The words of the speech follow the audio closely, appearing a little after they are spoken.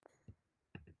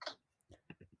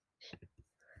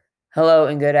Hello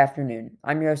and good afternoon.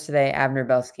 I'm your host today, Abner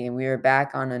Belsky, and we are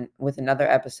back with another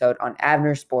episode on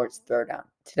Abner Sports Throwdown.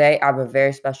 Today, I have a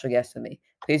very special guest with me.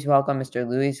 Please welcome Mr.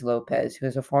 Luis Lopez, who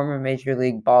is a former Major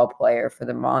League ball player for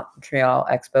the Montreal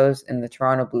Expos and the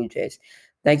Toronto Blue Jays.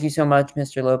 Thank you so much,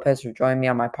 Mr. Lopez, for joining me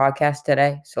on my podcast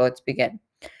today. So let's begin.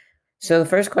 So the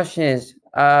first question is,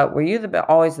 were you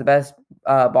always the best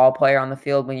ball player on the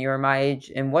field when you were my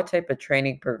age, and what type of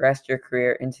training progressed your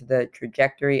career into the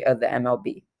trajectory of the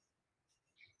MLB?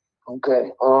 Okay.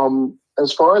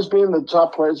 As far as being the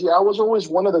top players, yeah, I was always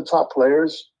one of the top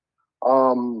players.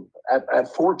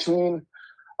 At 14,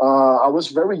 I was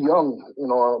very young.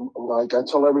 Like I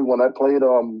tell everyone, I played.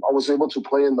 I was able to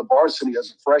play in the varsity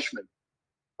as a freshman.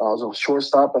 I was a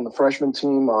shortstop on the freshman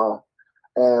team, I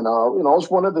was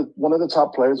one of the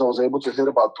top players. I was able to hit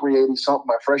about 380 something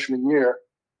my freshman year,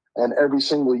 and every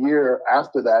single year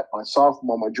after that, my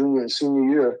sophomore, my junior, and senior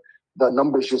year, the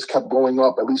numbers just kept going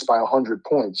up at least by 100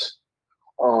 points.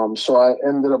 So I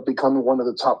ended up becoming one of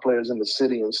the top players in the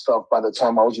city and stuff by the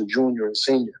time I was a junior and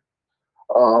senior.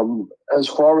 As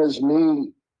far as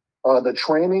me, the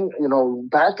training,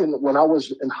 back when I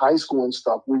was in high school and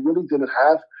stuff, we really didn't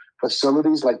have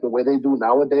facilities like the way they do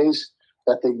nowadays,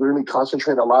 that they really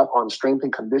concentrate a lot on strength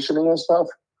and conditioning and stuff.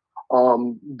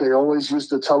 They always used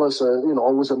to tell us, it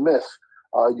was a myth.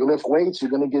 You lift weights,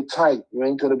 you're going to get tight. You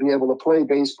ain't going to be able to play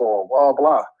baseball, blah,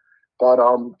 blah. But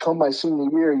come my senior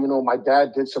year, my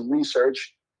dad did some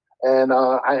research, and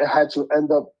I had to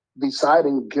end up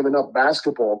deciding giving up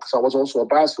basketball because I was also a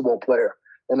basketball player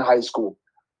in high school.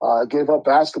 I gave up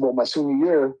basketball my senior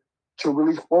year to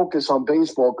really focus on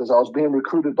baseball because I was being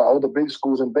recruited by all the big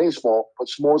schools in baseball, but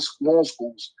small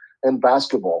schools in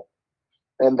basketball.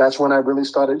 And that's when I really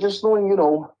started just doing,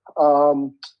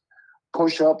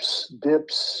 push-ups,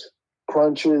 dips,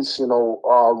 crunches,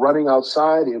 running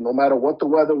outside, no matter what the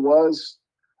weather was,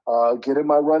 getting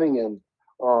my running in,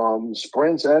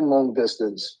 sprints and long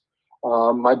distance.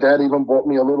 My dad even bought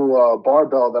me a little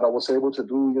barbell that I was able to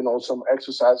do, some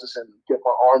exercises and get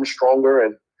my arms stronger.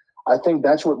 And I think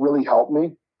that's what really helped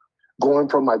me going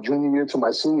from my junior year to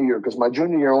my senior year, because my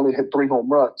junior year only hit 3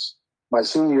 home runs. My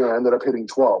senior year I ended up hitting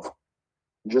 12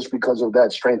 just because of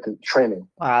that strength and training.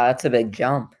 Wow, that's a big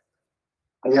jump.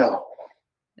 Yeah.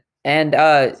 And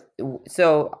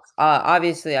so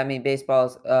obviously, I mean, baseball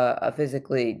is a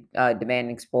physically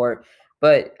demanding sport.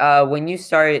 But when your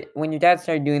dad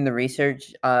started doing the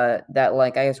research, that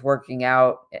like I guess working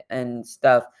out and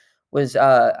stuff was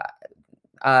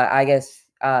I guess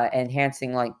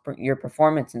enhancing like your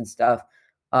performance and stuff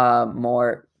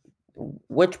more.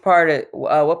 What part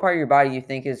of your body you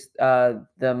think is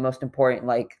the most important?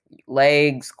 Like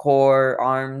legs, core,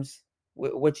 arms?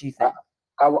 What do you think?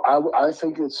 I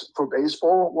think it's for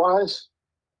baseball wise.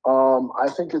 I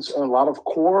think it's a lot of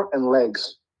core and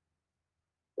legs,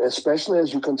 especially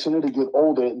as you continue to get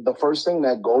older. The first thing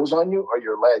that goes on you are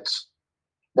your legs.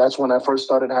 That's when I first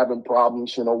started having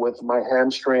problems, with my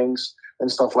hamstrings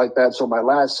and stuff like that. So my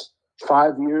last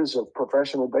 5 years of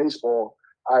professional baseball,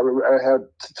 I had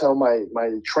to tell my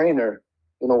trainer,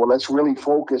 well, let's really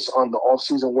focus on the off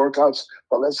season workouts,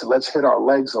 but let's hit our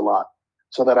legs a lot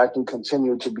so that I can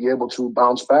continue to be able to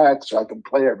bounce back so I can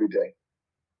play every day.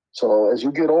 So as you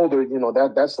get older,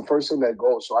 that's the first thing that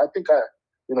goes. So I think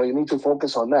you need to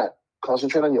focus on that.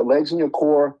 Concentrate on your legs and your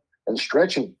core and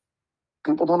stretching.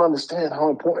 People don't understand how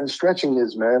important stretching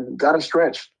is, man. You gotta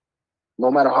stretch. No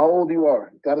matter how old you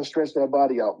are, you gotta stretch that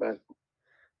body out, man.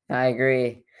 I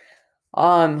agree.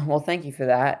 Well, thank you for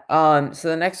that. So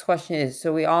the next question is,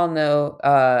 so we all know,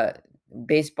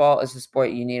 baseball is a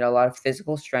sport you need a lot of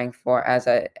physical strength for, as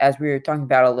we were talking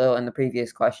about a little in the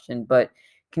previous question, but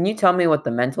can you tell me what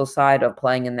the mental side of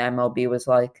playing in the MLB was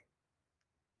like?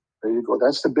 There you go.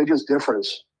 That's the biggest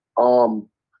difference. Um,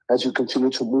 as you continue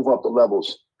to move up the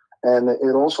levels. And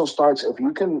it also starts if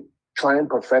you can try and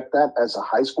perfect that as a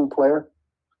high school player,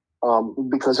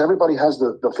 because everybody has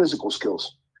the physical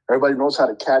skills. Everybody knows how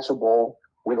to catch a ball.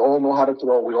 We all know how to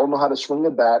throw. We all know how to swing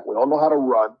the bat. We all know how to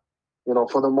run,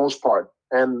 for the most part.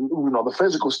 And, the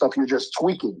physical stuff you're just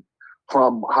tweaking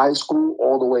from high school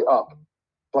all the way up.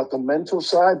 But the mental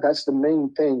side, that's the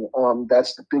main thing.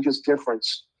 That's the biggest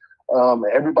difference.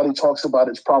 Everybody talks about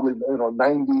it's probably,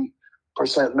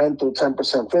 90% mental,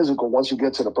 10% physical once you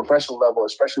get to the professional level,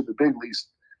 especially the big leagues.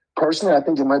 Personally, I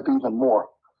think it might be even more.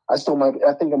 I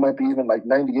think it might be even like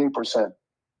 98%.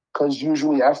 Because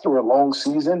usually after a long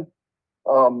season,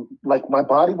 like my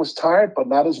body was tired, but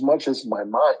not as much as my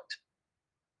mind.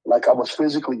 Like I was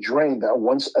physically drained that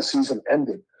once a season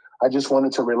ended. I just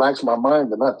wanted to relax my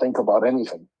mind and not think about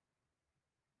anything.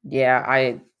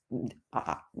 Yeah,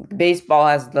 baseball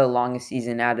has the longest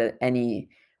season out of any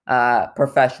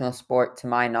professional sport to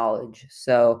my knowledge.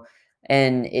 So,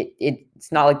 and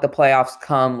it's not like the playoffs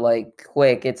come like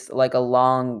quick. It's like a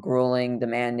long, grueling,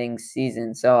 demanding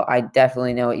season. So I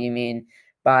definitely know what you mean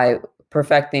by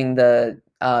perfecting the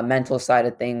mental side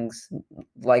of things.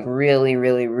 Like really,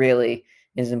 really, really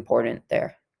is important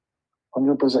there.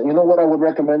 100%. You know what I would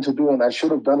recommend to do, and I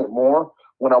should have done it more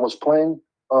when I was playing?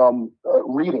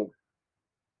 Reading.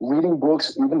 Reading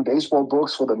books, even baseball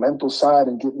books for the mental side,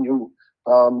 and getting you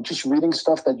just reading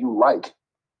stuff that you like.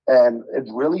 And it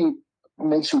really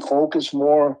makes you focus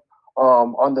more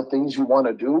on the things you want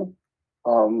to do.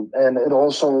 And it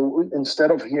also, instead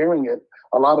of hearing it,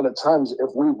 a lot of the times, if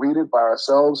we read it by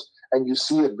ourselves and you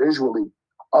see it visually,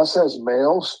 us as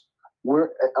males, we're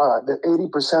the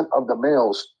 80% of the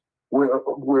males,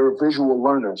 we're visual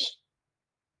learners.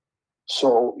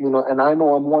 So, and I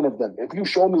know I'm one of them. If you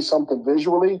show me something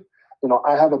visually,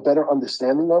 I have a better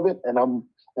understanding of it, and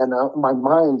my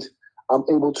mind, I'm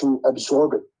able to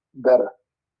absorb it better.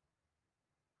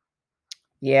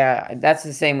 Yeah, that's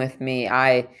the same with me.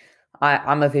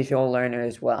 I'm a visual learner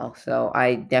as well, so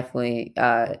I definitely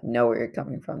know where you're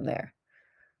coming from there.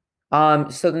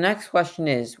 So the next question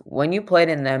is, when you played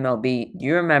in the MLB, do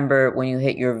you remember when you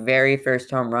hit your very first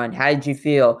home run? How did you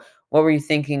feel? What were you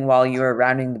thinking while you were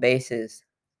rounding the bases?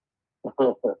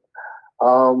 I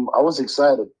was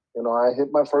excited. I hit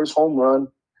my first home run.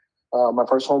 My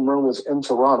first home run was in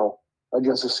Toronto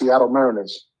against the Seattle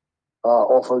Mariners,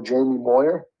 off of Jamie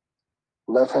Moyer,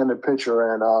 left-handed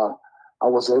pitcher, and I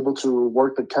was able to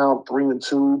work the count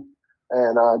 3-2,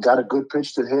 and got a good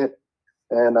pitch to hit.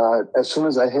 And as soon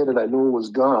as I hit it, I knew it was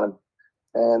gone,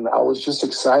 and I was just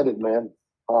excited, man.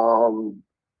 Um,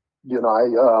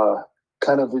 I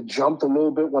kind of jumped a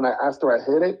little bit after I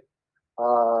hit it.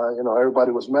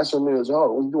 Everybody was messing with me. It was,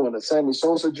 oh, we're doing a Sammy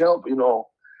Sosa jump,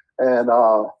 and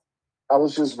I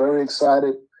was just very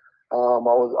excited. I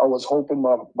was hoping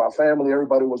my family,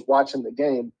 everybody was watching the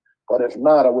game, but if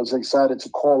not, I was excited to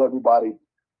call everybody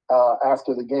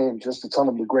after the game just to tell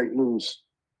them the great news.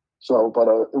 So, but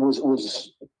it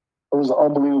was an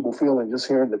unbelievable feeling just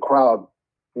hearing the crowd.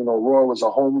 Roar. Was a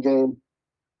home game,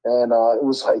 and it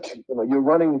was like you're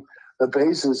running the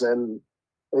bases, and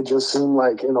it just seemed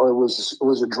like it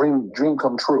was a dream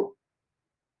come true.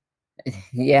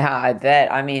 Yeah, I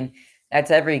bet. I mean,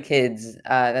 that's every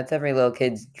little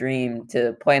kid's dream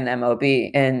to play in the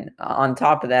MLB, and on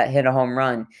top of that, hit a home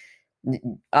run.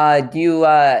 Do you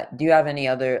have any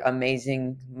other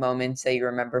amazing moments that you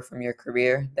remember from your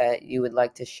career that you would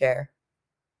like to share?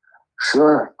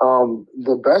 Sure.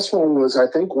 The best one was, I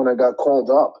think, when I got called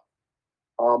up.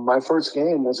 My first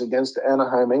game was against the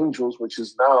Anaheim Angels, which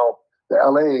is now the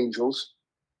LA Angels.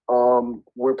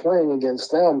 We're playing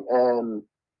against them, and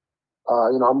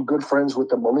I'm good friends with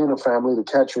the Molina family, the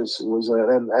catchers.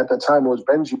 And at the time it was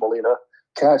Benji Molina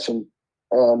catching,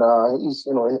 and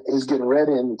he's getting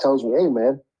ready, and he tells me, "Hey,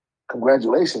 man,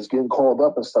 congratulations, getting called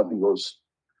up and stuff." He goes,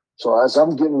 so as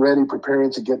I'm getting ready,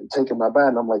 preparing to get taking my bat,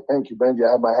 and I'm like, "Thank you, Benji."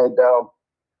 I have my head down,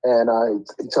 and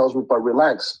he tells me, "But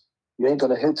relax, you ain't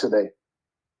gonna hit today."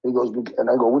 He goes, and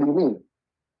I go, "What do you mean?"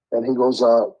 And he goes,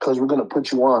 "Because we're gonna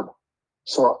put you on."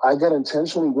 So I got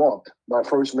intentionally walked my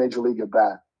first major league at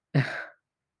bat.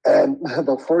 And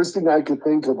the first thing I could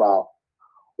think about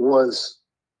was,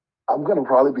 I'm going to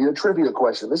probably be a trivia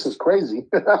question. This is crazy.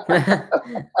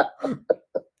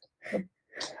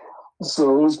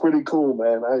 So it was pretty cool,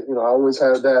 man. I always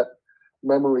had that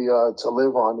memory to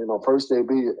live on. First day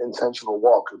be intentional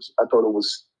walkers. I thought it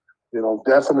was,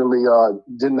 definitely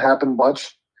didn't happen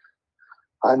much.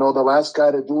 I know the last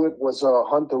guy to do it was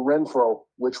Hunter Renfro,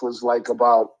 which was like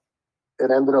it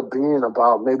ended up being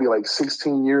about maybe like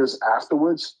 16 years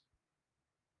afterwards.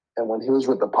 And when he was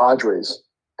with the Padres,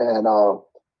 and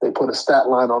they put a stat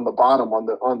line on the bottom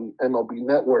on MLB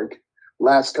Network.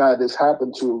 Last guy this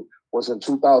happened to was in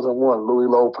 2001, Louis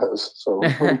Lopez. So it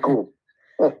was pretty cool.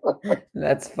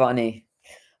 That's funny.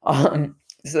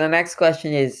 So the next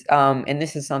question is, and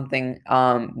this is something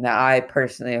that I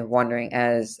personally am wondering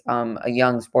as a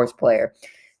young sports player.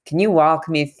 Can you walk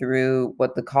me through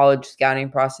what the college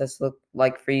scouting process looked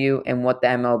like for you and what the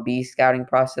MLB scouting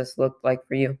process looked like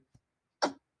for you?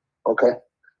 Okay.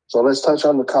 So let's touch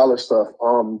on the college stuff.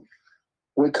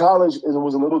 With college, it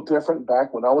was a little different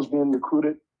back when I was being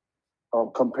recruited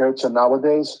compared to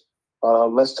nowadays.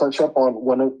 Let's touch up on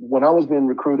when I was being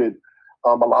recruited.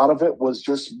 A lot of it was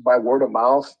just by word of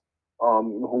mouth.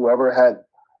 Whoever had,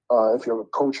 if your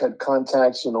coach had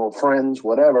contacts, friends,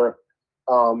 whatever,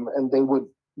 and they would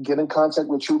get in contact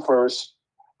with you first,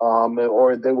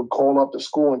 or they would call up the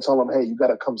school and tell them, "Hey, you got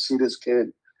to come see this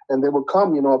kid," and they would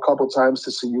come, a couple times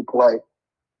to see you play.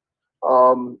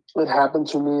 It happened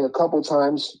to me a couple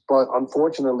times, but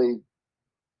unfortunately,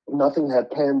 nothing had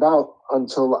panned out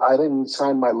until I didn't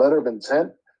sign my letter of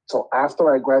intent till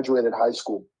after I graduated high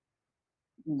school.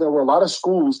 There were a lot of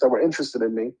schools that were interested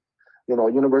in me,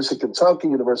 University of Kentucky,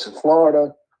 University of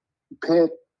Florida,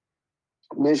 Pitt,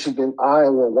 Michigan,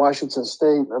 Iowa, Washington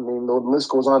State. I mean, the list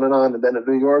goes on and on. And then in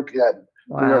New York, you had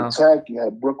New York Wow. Tech, you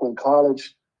had Brooklyn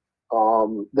College.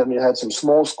 Then you had some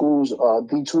small schools,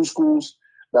 D2 schools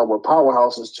that were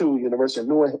powerhouses too. University of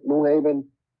New Haven,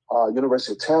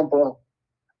 University of Tampa,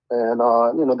 and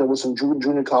there was some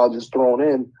junior colleges thrown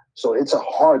in. So it's a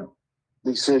hard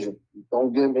decision.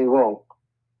 Don't get me wrong.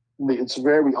 It's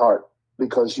very hard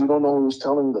because you don't know who's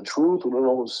telling the truth. You don't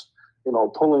know who's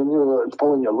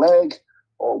pulling your leg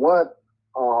or what.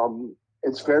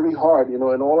 It's very hard, and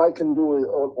all I can do is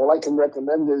all I can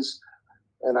recommend is,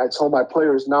 and I tell my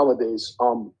players nowadays,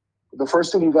 the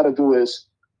first thing you got to do is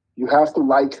you have to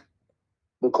like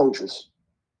the coaches,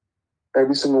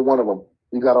 every single one of them.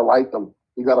 You got to like them.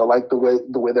 You got to like the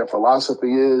way their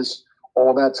philosophy is,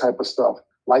 all that type of stuff.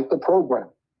 Like the program,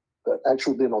 the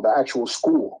actual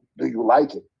school. Do you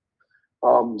like it?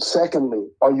 Secondly,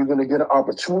 are you going to get an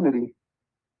opportunity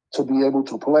to be able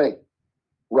to play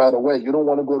right away? You don't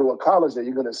want to go to a college that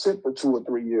you're going to sit for 2 or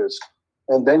 3 years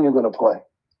and then you're going to play.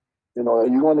 You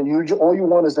want to use all you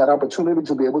want is that opportunity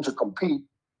to be able to compete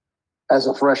as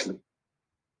a freshman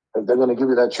if they're going to give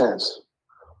you that chance.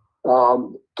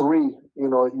 Three,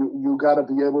 you got to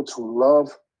be able to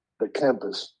love the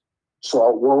campus.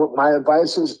 So my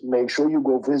advice is make sure you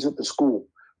go visit the school.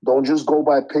 Don't just go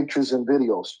by pictures and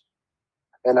videos.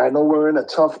 And I know we're in a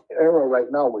tough era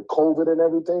right now with COVID and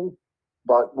everything,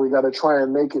 but we got to try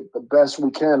and make it the best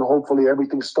we can. Hopefully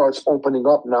everything starts opening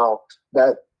up now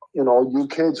that, you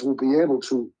kids will be able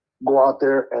to go out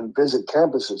there and visit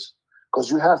campuses, because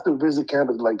you have to visit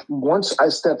campus. Like once I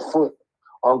stepped foot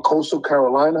on Coastal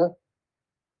Carolina,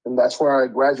 and that's where I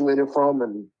graduated from,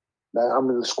 and I'm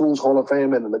in the Schools Hall of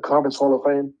Fame and in the Conference Hall of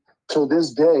Fame. Till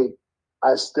this day,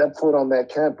 I step foot on that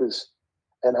campus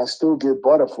and I still get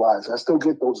butterflies. I still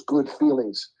get those good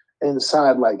feelings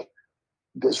inside, like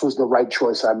this was the right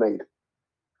choice I made.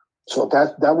 So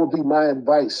that would be my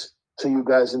advice to you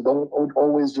guys. And don't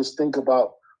always just think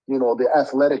about, the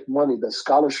athletic money, the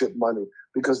scholarship money,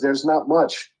 because there's not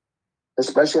much,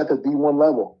 especially at the D1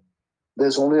 level.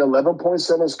 There's only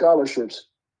 11.7 scholarships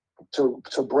to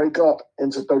break up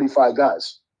into 35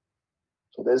 guys.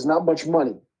 So there's not much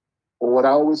money. But what I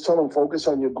always tell them, focus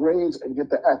on your grades and get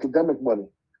the academic money.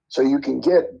 So you can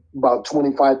get about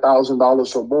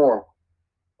 $25,000 or more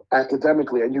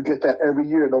academically, and you get that every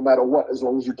year, no matter what, as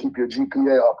long as you keep your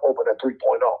GPA up over that 3.0.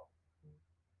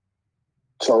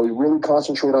 So you really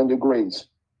concentrate on your grades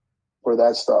for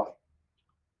that stuff.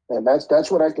 And that's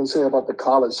what I can say about the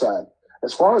college side.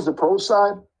 As far as the pro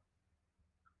side,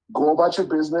 go about your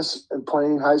business and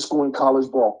playing high school and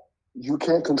college ball. You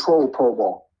can't control pro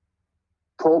ball.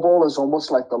 Pro ball is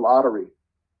almost like the lottery.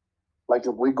 Like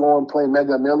if we go and play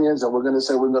Mega Millions and we're going to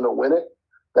say we're going to win it,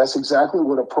 that's exactly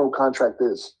what a pro contract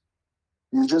is.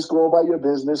 You just go about your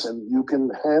business and you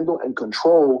can handle and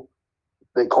control,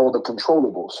 they call the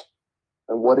controllables.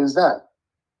 And what is that?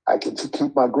 I can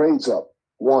keep my grades up,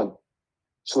 one,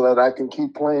 so that I can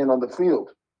keep playing on the field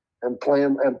and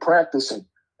playing and practicing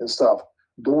and stuff,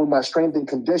 doing my strength and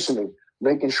conditioning,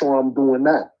 making sure I'm doing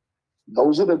that.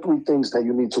 Those are the three things that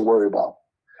you need to worry about.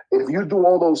 If you do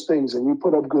all those things and you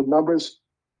put up good numbers,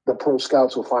 the pro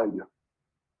scouts will find you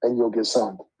and you'll get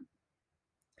signed.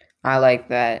 I like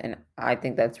that, and I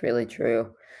think that's really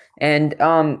true. And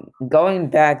going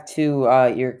back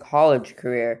to your college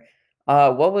career,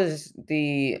 what was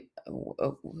the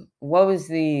what was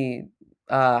the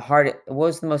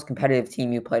most competitive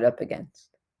team you played up against?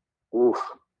 Oof.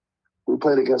 We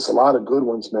played against a lot of good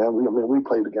ones, man. We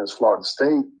played against Florida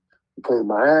State, we played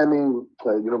Miami, we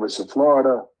played University of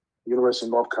Florida, University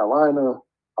of North Carolina,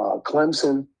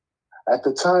 Clemson. At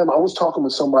the time, I was talking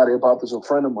with somebody about this, a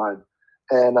friend of mine,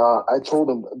 and I told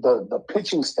him the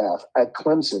pitching staff at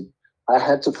Clemson I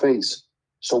had to face.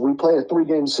 So we played a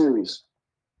 3-game series.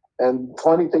 And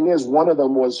funny thing is, one of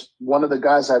them was one of the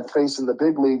guys I'd faced in the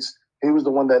big leagues. He was the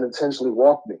one that intentionally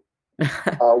walked me,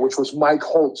 which was Mike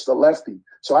Holtz, the lefty.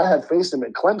 So I had faced him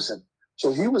in Clemson.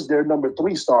 So he was their number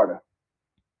 3 starter.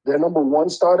 Their number 1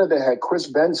 starter, they had Chris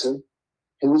Benson.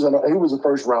 He was a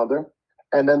first rounder.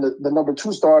 And then the number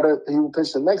 2 starter, he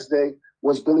pitched the next day,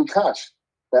 was Billy Koch.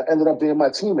 That ended up being my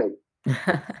teammate.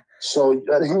 So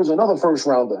he was another first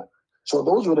rounder. So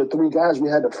those were the 3 guys we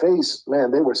had to face. Man,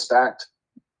 they were stacked.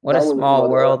 What a small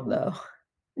world, though.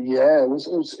 Yeah,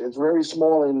 it's very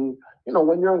small. And,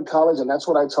 when you're in college, and that's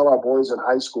what I tell our boys in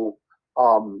high school,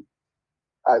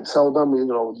 I tell them,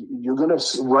 you're going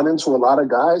to run into a lot of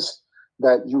guys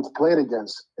that you've played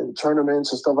against in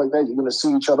tournaments and stuff like that. You're going to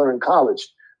see each other in college.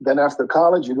 Then after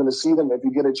college, you're going to see them. If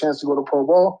you get a chance to go to pro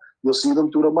ball, you'll see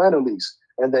them through the minor leagues,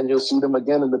 and then you'll see them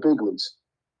again in the big leagues.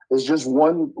 It's just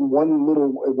one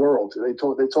little world. They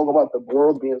talk about the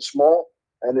world being small,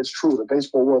 and it's true. The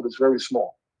baseball world is very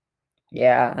small.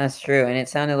 Yeah, that's true. And it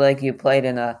sounded like you played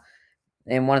in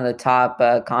one of the top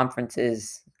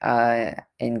conferences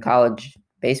in college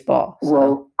baseball. So.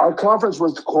 Well, our conference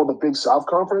was called the Big South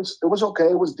Conference. It was okay.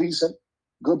 It was decent.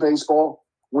 Good baseball.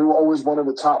 We were always one of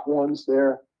the top ones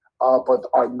there. But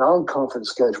our non-conference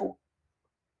schedule,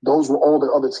 those were all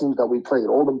the other teams that we played,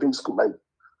 all the big schools, like,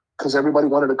 because everybody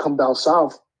wanted to come down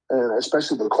south, and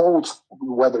especially the cold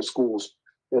weather schools.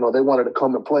 They wanted to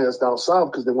come and play us down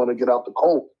south because they want to get out the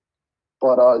cold.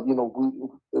 But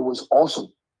it was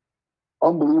awesome,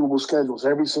 unbelievable schedules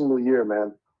every single year,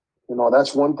 man.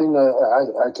 That's one thing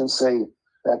I can say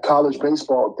that college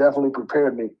baseball definitely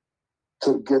prepared me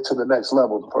to get to the next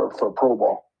level for pro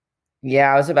ball.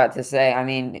 Yeah, I was about to say, I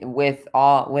mean, with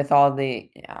all the,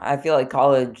 I feel like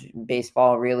college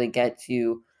baseball really gets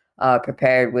you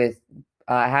prepared with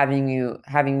having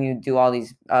you do all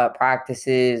these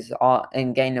practices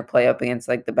and getting to play up against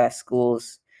like the best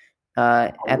schools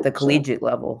at the 100%. collegiate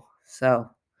level. So,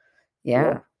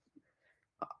 yeah.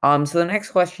 So the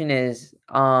next question is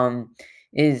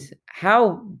how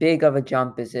big of a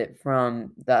jump is it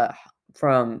from the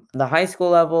high school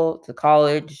level to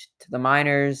college to the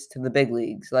minors to the big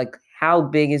leagues? Like, how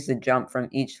big is the jump from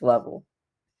each level?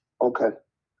 Okay.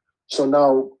 So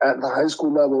now at the high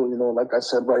school level, like I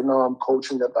said, right now I'm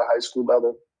coaching at the high school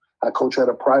level. I coach at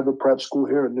a private prep school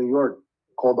here in New York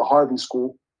called the Harvey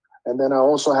School. And then I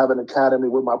also have an academy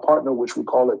with my partner, which we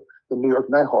call it the New York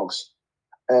Nighthawks.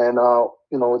 And,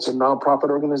 it's a nonprofit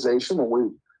organization, and we're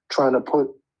trying to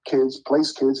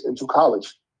place kids into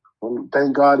college. And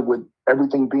thank God, with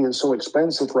everything being so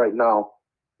expensive right now,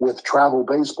 with travel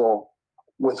baseball,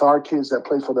 with our kids that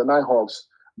play for the Nighthawks,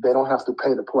 they don't have to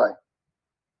pay to play.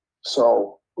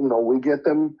 So, we get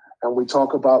them and we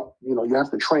talk about, you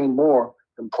have to train more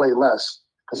and play less,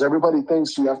 because everybody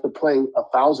thinks you have to play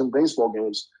 1,000 baseball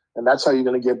games and that's how you're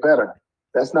going to get better.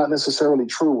 That's not necessarily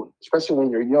true, especially when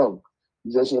you're young.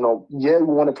 Just, you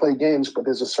want to play games, but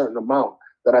there's a certain amount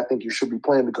that I think you should be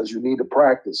playing because you need to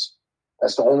practice.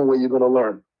 That's the only way you're going to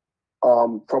learn.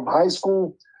 From high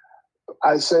school,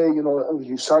 I say,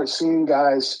 you start seeing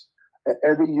guys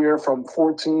every year from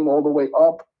 14 all the way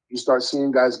up. You start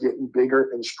seeing guys getting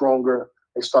bigger and stronger.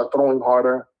 They start throwing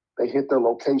harder. They hit their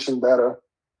location better,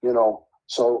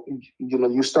 So,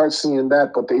 you start seeing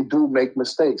that, but they do make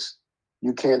mistakes.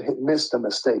 You can't miss the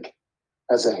mistake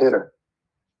as a hitter.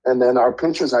 And then our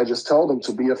pitchers, I just tell them,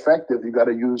 to be effective, you got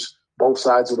to use both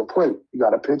sides of the plate. You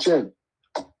got to pitch in.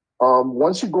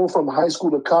 Once you go from high school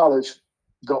to college,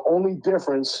 the only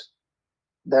difference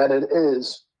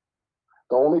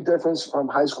from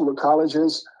high school to college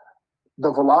is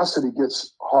the velocity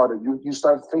gets harder. You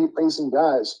start facing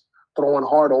guys throwing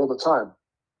hard all the time.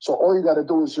 So all you got to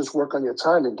do is just work on your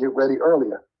time and get ready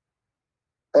earlier.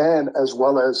 And as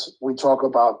well as we talk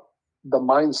about the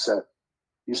mindset,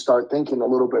 you start thinking a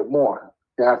little bit more.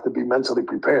 You have to be mentally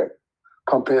prepared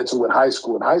compared to in high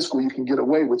school. In high school, you can get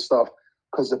away with stuff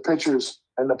because the pitchers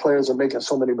and the players are making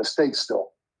so many mistakes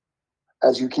still.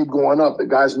 As you keep going up, the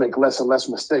guys make less and less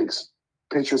mistakes,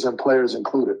 pitchers and players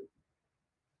included.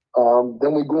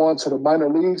 Then we go on to the minor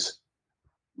leagues.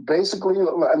 Basically,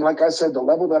 and like I said, the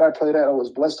level that I played at, I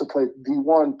was blessed to play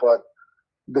D1, but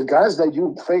the guys that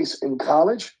you face in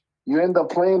college, you end up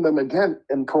playing them again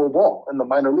in pro ball, in the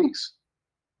minor leagues.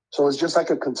 So it's just like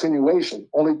a continuation.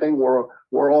 Only thing, we're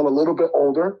all a little bit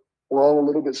older. We're all a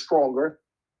little bit stronger.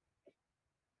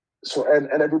 So and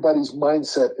everybody's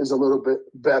mindset is a little bit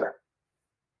better.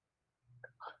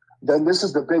 Then this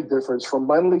is the big difference from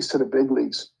minor leagues to the big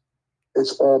leagues.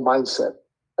 It's all mindset.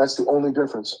 That's the only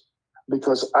difference.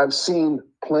 Because I've seen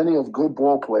plenty of good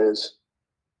ball players.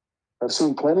 I've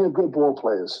seen plenty of good ball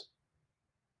players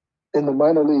in the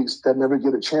minor leagues that never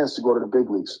get a chance to go to the big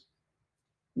leagues.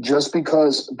 Just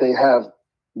because they have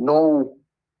their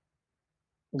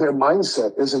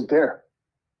mindset isn't there.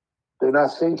 They're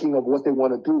not thinking of what they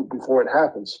want to do before it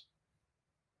happens.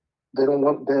 They're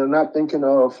not thinking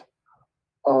of,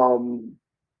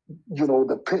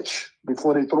 the pitch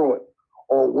before they throw it,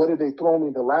 or what did they throw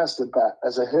me the last at bat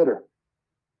as a hitter.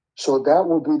 So that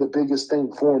will be the biggest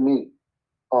thing for me.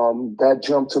 That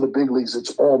jump to the big leagues,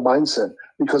 it's all mindset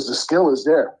because the skill is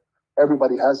there.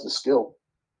 Everybody has the skill.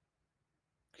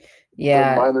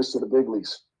 Yeah. From minors to the big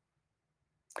leagues.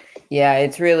 Yeah,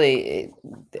 it's really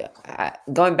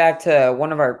going back to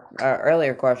one of our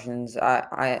earlier questions.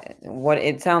 What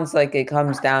it sounds like it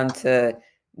comes down to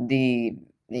the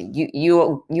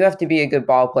you have to be a good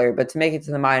ball player, but to make it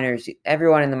to the minors,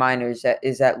 everyone in the minors that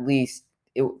is at least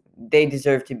it, they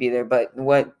deserve to be there. But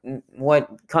what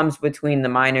comes between the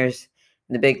minors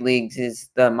and the big leagues is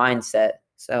the mindset.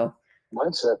 So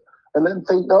Mindset. And then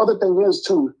the other thing is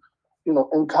too,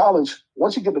 in college,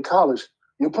 once you get to college,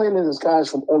 you're playing against guys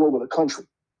from all over the country.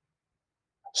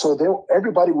 So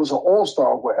everybody was an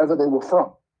all-star wherever they were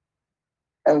from.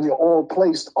 And you're all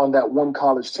placed on that one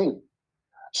college team.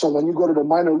 So when you go to the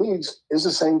minor leagues, it's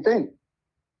the same thing.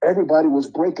 Everybody was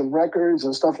breaking records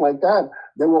and stuff like that.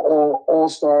 They were all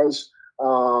stars,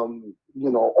 all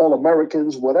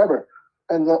Americans, whatever.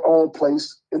 And they're all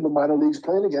placed in the minor leagues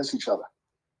playing against each other.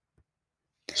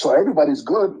 So everybody's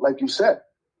good, like you said.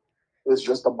 It's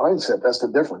just the mindset. That's the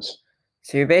difference.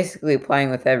 So you're basically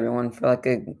playing with everyone for like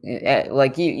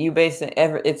you basically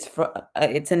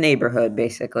it's a neighborhood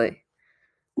basically.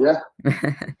 Yeah.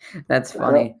 That's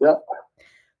funny. Yeah.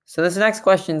 So this next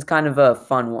question is kind of a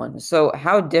fun one. So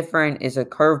how different is a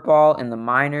curveball in the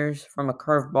minors from a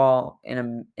curveball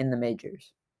in the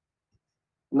majors?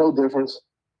 No difference.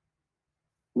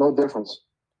 No difference.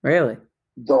 Really?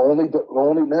 The only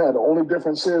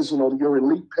difference is, your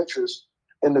elite pitchers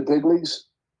in the big leagues,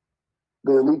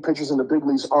 the elite pitchers in the big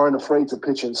leagues aren't afraid to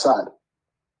pitch inside.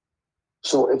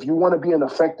 So if you want to be an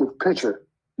effective pitcher,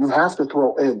 you have to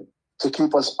throw in to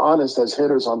keep us honest as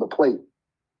hitters on the plate.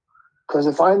 Because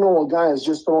if I know a guy is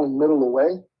just throwing middle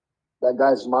away, that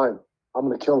guy's mine. I'm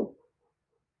going to kill him.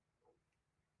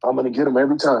 I'm going to get him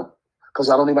every time because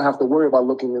I don't even have to worry about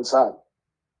looking inside.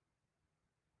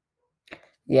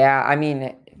 Yeah, I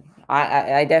mean,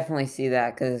 I definitely see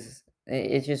that because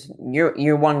it's just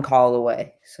you're one call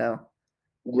away. So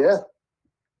yeah,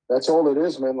 that's all it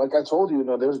is, man. Like I told you,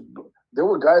 there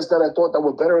were guys that I thought that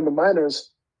were better in the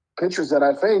minors, pitchers that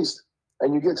I faced,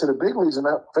 and you get to the big leagues and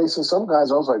I'm facing some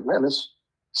guys, I was like, man, this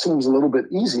seems a little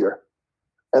bit easier.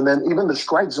 And then even the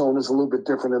strike zone is a little bit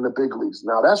different in the big leagues.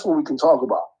 Now that's what we can talk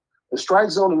about. The strike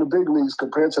zone in the big leagues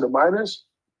compared to the minors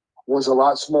was a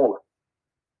lot smaller.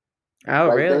 Oh,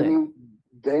 like really?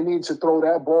 They need to throw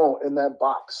that ball in that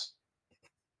box.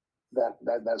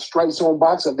 That strike zone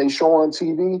box that they show on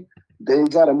TV, they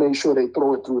got to make sure they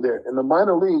throw it through there. In the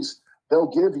minor leagues, they'll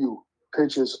give you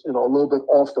pitches, a little bit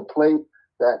off the plate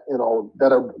that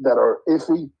are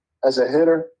iffy as a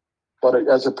hitter, but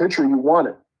as a pitcher, you want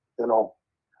it,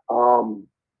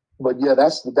 But yeah,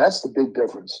 that's the big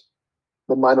difference.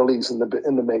 The minor leagues and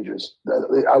the majors.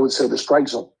 I would say the strike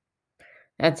zone.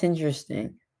 That's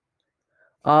interesting.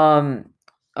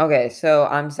 Okay, so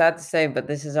I'm sad to say, but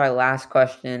this is our last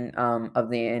question of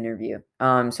the interview.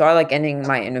 So I like ending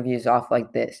my interviews off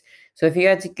like this. So if you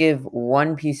had to give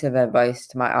one piece of advice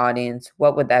to my audience,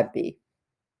 what would that be?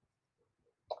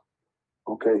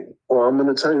 Okay. Well, I'm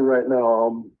going to tell you right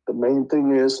now, the main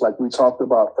thing is, like we talked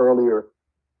about earlier,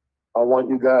 I want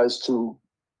you to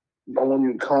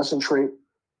concentrate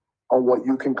on what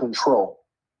you can control.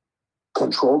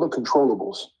 Control the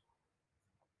controllables.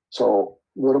 So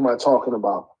what am I talking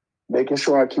about? Making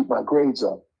sure I keep my grades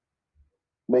up.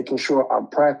 Making sure I'm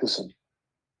practicing.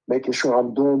 Making sure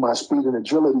I'm doing my speed and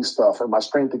agility stuff and my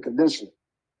strength and conditioning.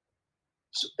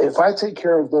 So if I take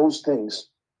care of those things,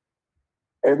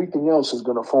 everything else is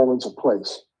going to fall into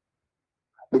place.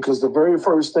 Because the very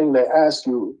first thing they ask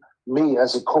you, me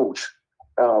as a coach,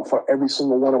 for every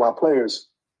single one of my players,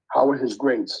 how are his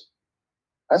grades?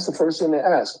 That's the first thing they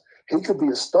ask. He could be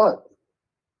a stud.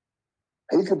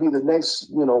 He could be the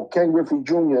next, Ken Griffey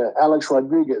Jr., Alex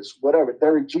Rodriguez, whatever,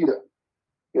 Derek Jeter,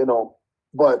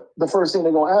 But the first thing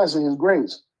they're going to ask is his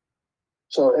grades.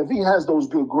 So if he has those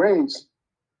good grades,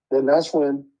 then that's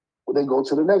when they go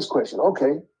to the next question.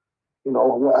 Okay,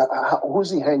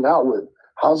 who's he hang out with?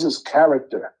 How's his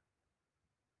character?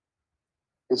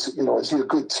 Is he a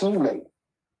good teammate?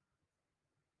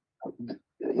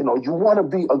 You want to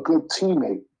be a good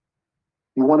teammate.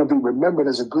 You want to be remembered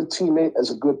as a good teammate,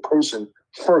 as a good person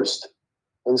first,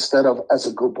 instead of as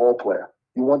a good ball player.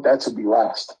 You want that to be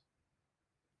last.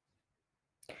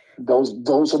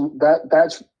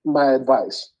 That's my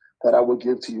advice that I would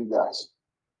give to you guys.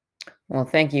 Well,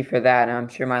 thank you for that. I'm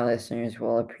sure my listeners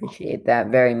will appreciate that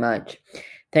very much.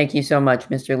 Thank you so much,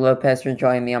 Mr. Lopez, for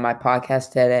joining me on my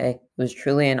podcast today. It was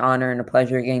truly an honor and a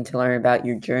pleasure getting to learn about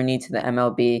your journey to the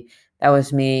MLB. That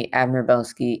was me, Abner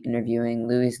Belsky, interviewing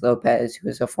Luis Lopez, who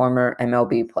is a former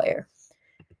MLB player.